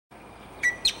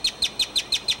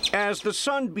As the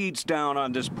sun beats down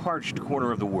on this parched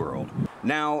corner of the world,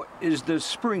 now is the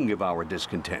spring of our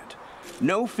discontent.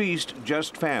 No feast,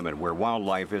 just famine where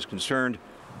wildlife is concerned.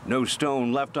 No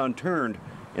stone left unturned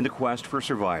in the quest for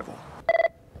survival.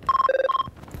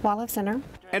 Wildlife Center.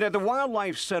 And at the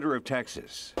Wildlife Center of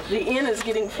Texas, the inn is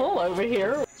getting full over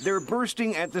here. They're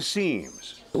bursting at the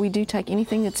seams. We do take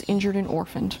anything that's injured and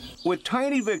orphaned. With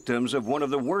tiny victims of one of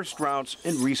the worst droughts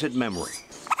in recent memory.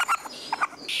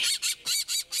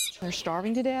 They're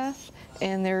starving to death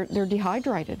and they're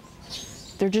dehydrated.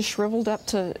 They're just shriveled up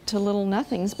to little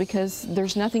nothings because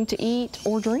there's nothing to eat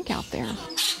or drink out there.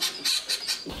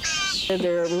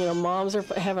 Moms are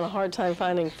having a hard time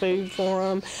finding food for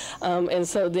them, and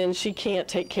so then she can't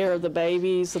take care of the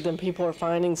babies, so then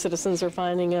citizens are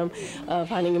finding them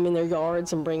in their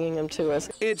yards and bringing them to us.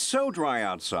 It's so dry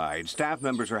outside, staff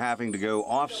members are having to go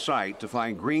off-site to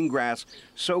find green grass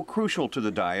so crucial to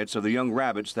the diets of the young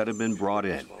rabbits that have been brought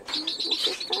in.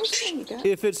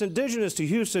 If it's indigenous to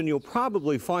Houston, you'll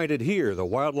probably find it here. The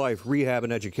Wildlife Rehab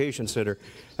and Education Center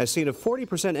has seen a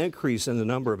 40% increase in the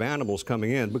number of animals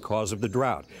coming in because of the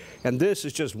drought. And this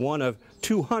is just one of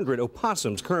 200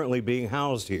 opossums currently being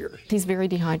housed here. He's very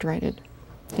dehydrated.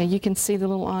 Yeah, you can see the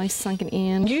little eyes sunken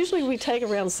in. Usually we take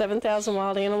around 7,000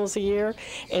 wild animals a year,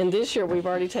 and this year we've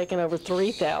already taken over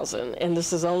 3,000, and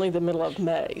this is only the middle of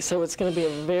May, so it's going to be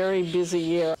a very busy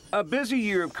year. A busy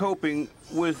year of coping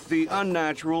with the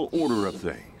unnatural order of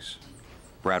things.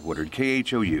 Brad Woodard,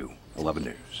 KHOU 11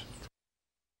 News.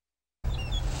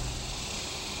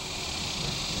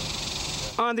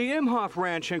 On the Imhoff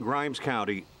Ranch in Grimes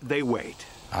County, they wait.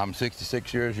 I'm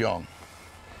 66 years young.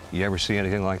 You ever see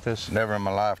anything like this? Never in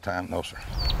my lifetime, no, sir.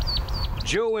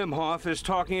 Joe Imhoff is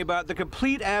talking about the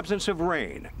complete absence of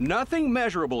rain. Nothing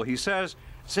measurable, he says,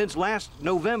 since last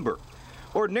November.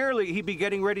 Ordinarily, he'd be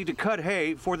getting ready to cut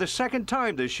hay for the second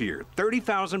time this year,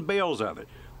 30,000 bales of it.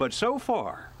 But so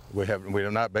far, we have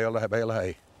not baled a bale of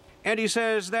hay. And he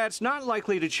says that's not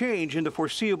likely to change in the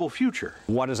foreseeable future.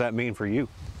 What does that mean for you?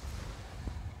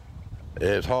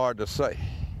 It's hard to say.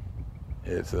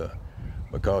 It's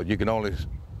because you can only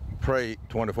pray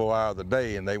 24 hours a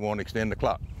day and they won't extend the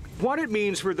clock. What it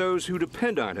means for those who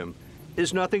depend on him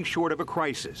is nothing short of a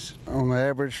crisis. On the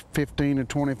average, 15 to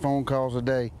 20 phone calls a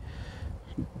day.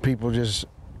 People just,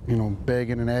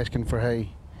 begging and asking for hay.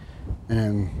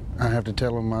 And I have to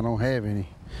tell them I don't have any.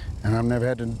 And I've never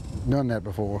had to done that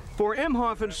before. For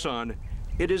Imhoff and Son,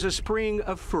 it is a spring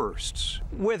of firsts.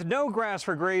 With no grass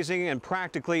for grazing and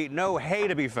practically no hay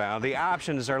to be found, the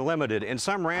options are limited, and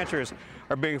some ranchers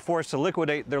are being forced to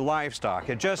liquidate their livestock.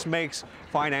 It just makes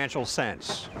financial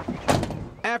sense.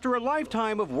 After a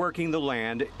lifetime of working the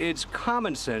land, it's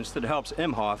common sense that helps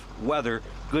Imhoff weather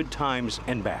good times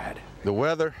and bad. The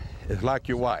weather is like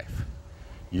your wife.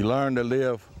 You learn to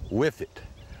live with it,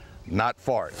 not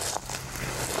for it.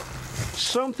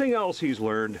 Something else he's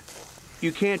learned: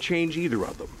 you can't change either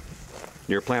of them.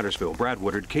 Near Plantersville, Brad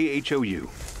Woodard, KHOU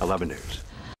 11 News.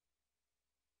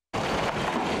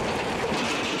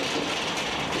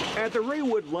 At the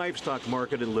Raywood Livestock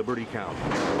Market in Liberty County,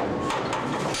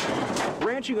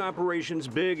 ranching operations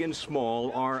big and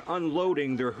small are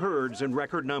unloading their herds in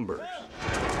record numbers.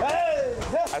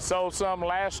 I sold some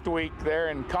last week there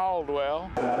in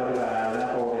Caldwell.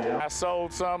 I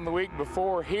sold some the week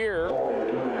before here,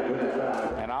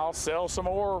 and I'll sell some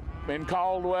more in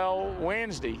Caldwell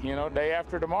Wednesday, day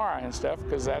after tomorrow and stuff,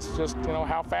 because that's just,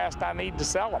 how fast I need to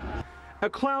sell them. A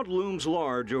cloud looms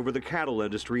large over the cattle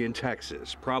industry in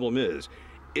Texas. Problem is,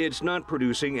 it's not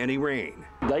producing any rain.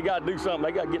 They got to do something.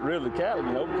 They got to get rid of the cattle,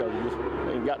 because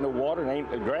they ain't got no water and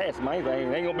ain't grass, main thing.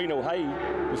 There ain't gonna be no hay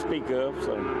to speak of,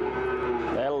 so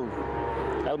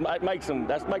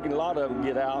that's making a lot of them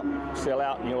get out, sell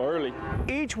out, early.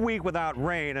 Each week without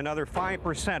rain, another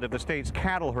 5% of the state's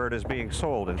cattle herd is being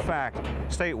sold. In fact,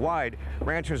 statewide,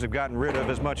 ranchers have gotten rid of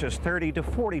as much as 30 to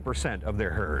 40% of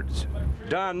their herds.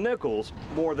 Don Nichols,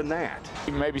 more than that.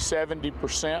 Maybe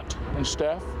 70% and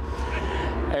stuff.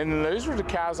 And those were the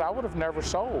cows I would have never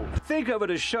sold. Think of it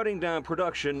as shutting down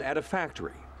production at a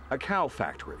factory, a cow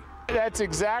factory. That's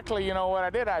exactly, what I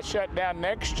did. I shut down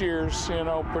next year's,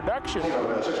 production.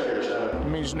 It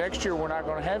means next year we're not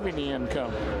going to have any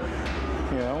income.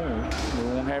 We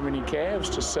won't have any calves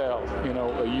to sell,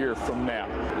 a year from now.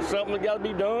 It's something that got to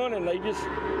be done, and they just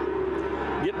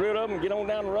get rid of them and get on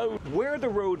down the road. Where the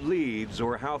road leads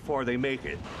or how far they make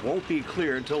it won't be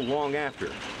clear until long after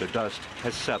the dust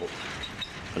has settled.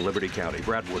 In Liberty County,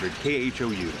 Brad Woodard,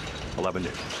 KHOU 11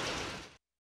 News.